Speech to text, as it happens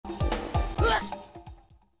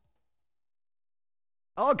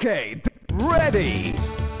Okay, ready,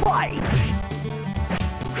 fight!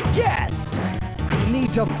 Yes! You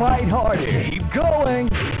need to fight harder. Keep going.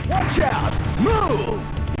 Watch out! Move!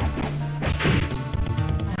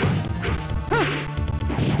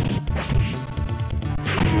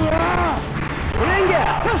 Ring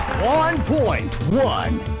out!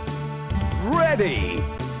 1.1. Ready,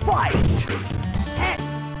 fight!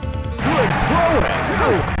 Good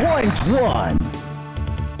throwing! 2.1.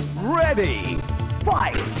 Ready,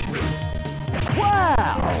 fight!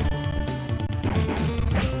 Wow!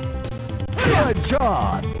 Good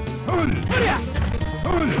job!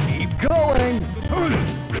 Keep going!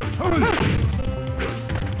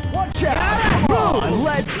 Watch out! Come on,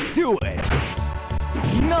 let's do it!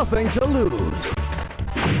 Nothing to lose!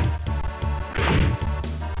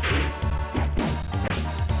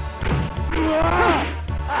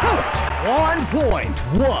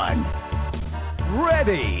 1.1.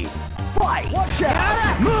 Ready, fight! Watch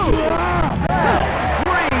out! Move!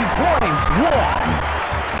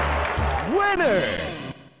 3.1. Winner!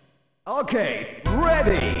 Okay,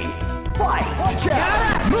 ready, fight! Watch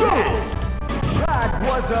out! Move! That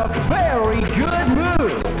was a very good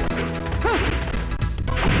move!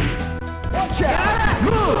 Watch out!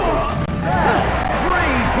 Move!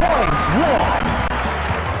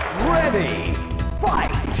 3.1. Ready,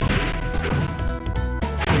 fight!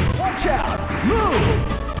 Watch out! Move!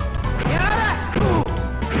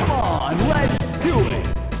 Come on, let's do it!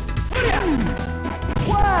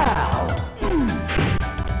 Wow!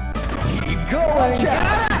 Keep going! Watch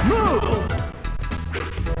out! Move!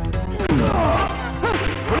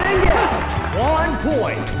 Bring out!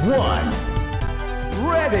 1.1.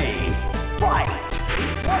 Ready, fight!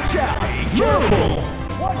 Watch out! Be careful!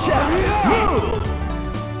 Watch out! Move!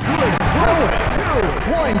 Good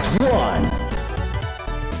throwing! 2.1.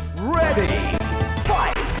 Ready,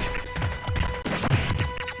 fight!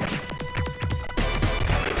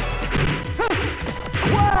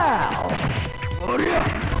 Wow!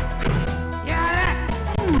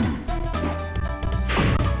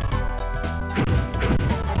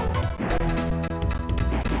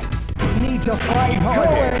 You need to fight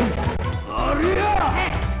harder.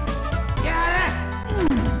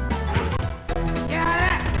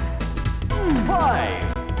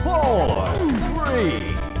 5, 4, 3,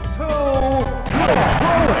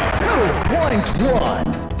 2.1.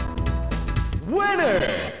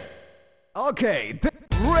 Winner! Okay,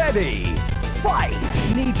 ready, fight!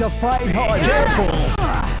 You need to fight hard. Careful!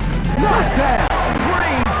 Knockdown!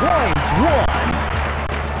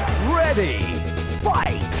 3.1. Ready,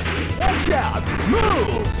 fight! Watch out!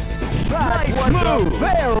 Move! That was a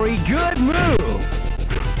very good move!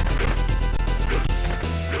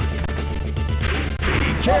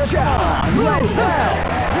 Watch out! Move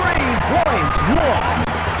out!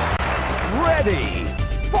 3.1. Ready,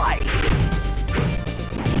 fight!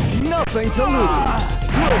 Nothing to lose.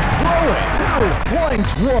 Good throwing.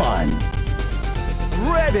 2.1.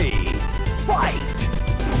 Ready, fight!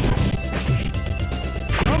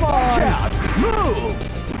 Come on! Watch out! Move!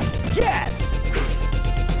 Yes!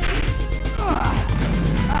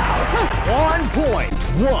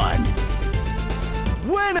 1.1.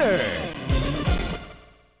 Winner!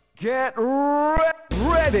 Get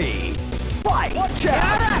ready! Fight! Watch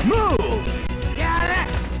out! Move!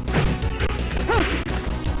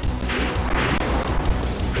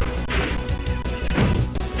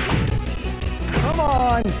 Come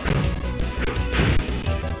on!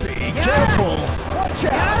 Be careful! Watch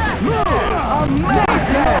out! Move!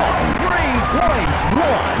 Amazing!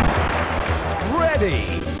 3.1. Ready!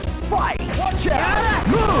 Fight! Watch out!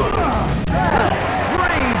 Move!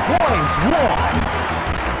 3.1.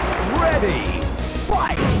 Ready!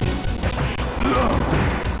 Fight!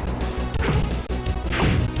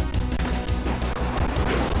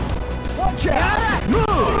 Watch out!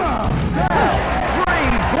 Move!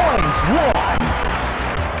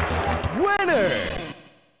 3.1. Winner!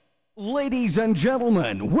 Ladies and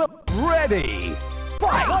gentlemen, ready!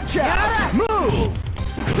 Fight! Watch out! Move!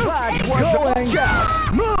 That was going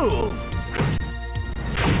out! Move!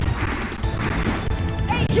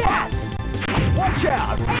 Yes! Watch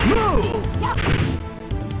out! Move!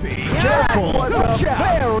 Be careful! Watch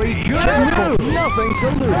out! Very good move! Nothing to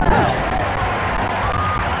lose!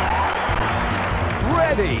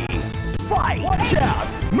 Ready! Fight! Watch out!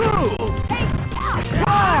 Move!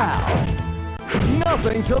 Wow!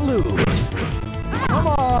 Nothing to lose! Come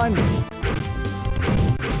on!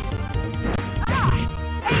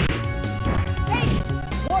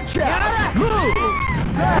 Watch out! Move!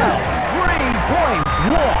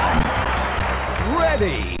 3.1.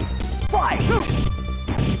 Ready! Fight!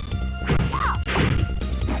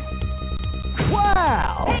 Wow!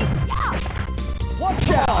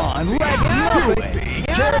 on, let's do it! Be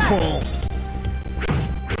careful!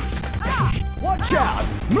 Watch out!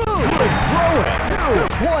 Move! Good throwing!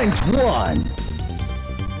 2 points won!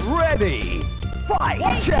 Ready! Fight!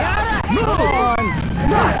 Watch out! Move on!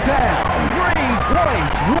 Knock down! 3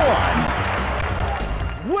 points won!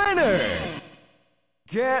 Winner!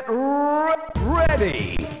 Get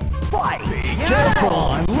ready! Fight! Be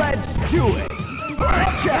careful and let's do it!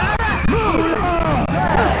 Watch out! Move! Down!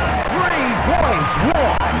 3 points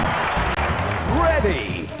won! Ready!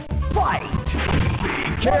 Fight! Be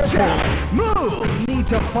careful! Move! Need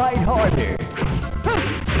to fight harder!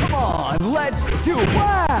 Come on, let's do it!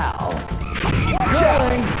 Wow! Watch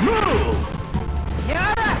out! Move!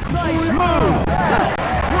 Nice move!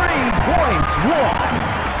 3 points won!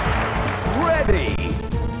 Ready!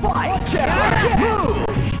 Fight! Watch out! Move!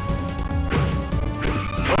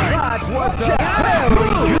 That was a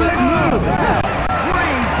very good move! 3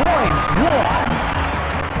 points won!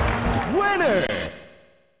 Winner!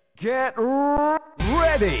 Get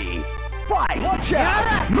ready! Fight! Watch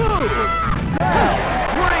out! Move! Now!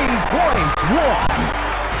 3 points won!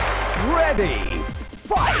 Ready!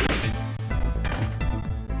 Fight!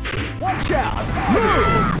 Watch out!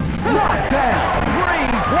 Move! Knock down!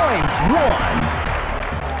 3 points won!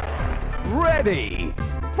 Ready!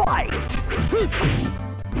 Fight!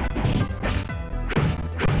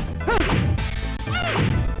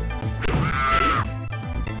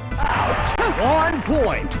 Out! 1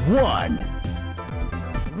 point won!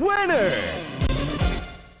 Winner!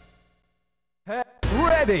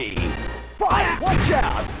 Ready! Fight! Watch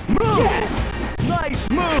out! Move! Yes. Nice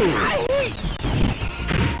move!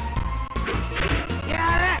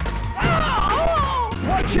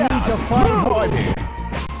 Watch out! Need to fight harder!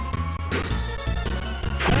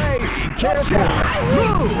 Hey, careful!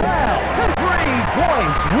 Move! Now! 3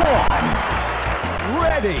 points won!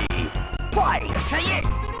 Ready! Fight!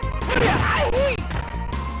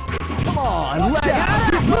 Come on,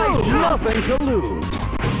 let's move! Nothing to lose!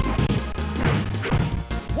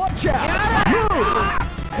 Watch out! Move!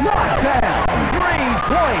 Knock down! 3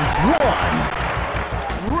 points won!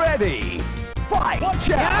 Ready! Fight! Watch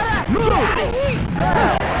out! Move!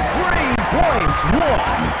 Now! 3 points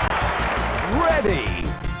won! Ready!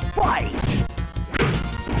 Fight!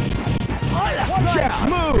 Watch out!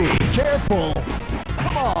 Move! Be careful!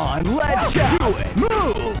 Come on, let's do it!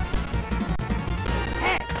 Move!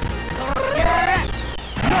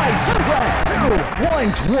 Nice play! 2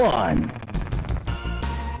 points won!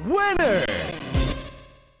 Winner!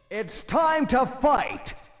 It's time to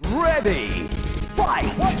fight! Ready!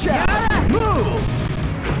 Fight! Watch out! Move!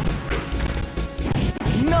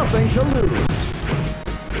 Nothing to lose!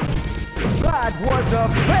 That was a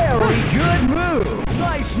very good move!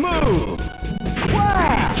 Nice move!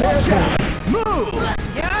 Wow! Careful! Move!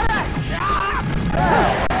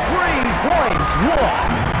 Now, 3 points won!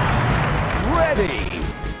 Ready!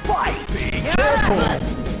 Fight! Be careful!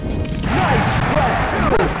 Nice play!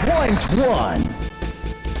 2 points won!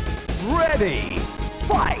 Ready!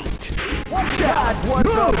 Fight! Watch out! That was a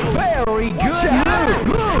very good move!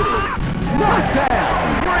 Knock down!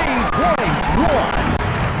 3 points won!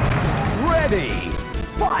 Ready!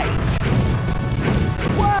 Fight!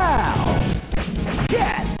 Wow!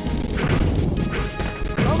 Yes!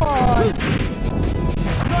 Come on!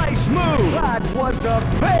 Nice move! That was a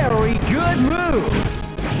very good move!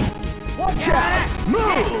 Watch out!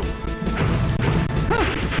 Move!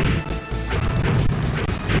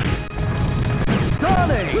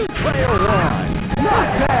 Stunning! Player 1! Knock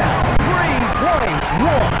down! 3 points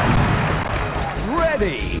won!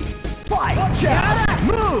 Ready! Fight! Watch out!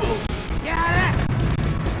 Move!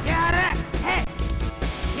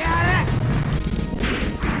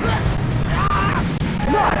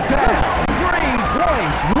 Knock down! 3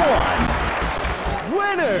 points won!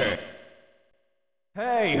 Winner!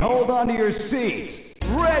 Hey, hold on to your seats!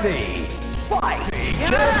 Ready! Fight! Be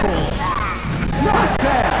careful! Knock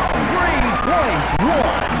down! 3 points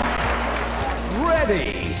won! Ready!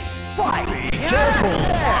 Fight! Be careful!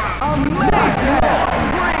 Amazing!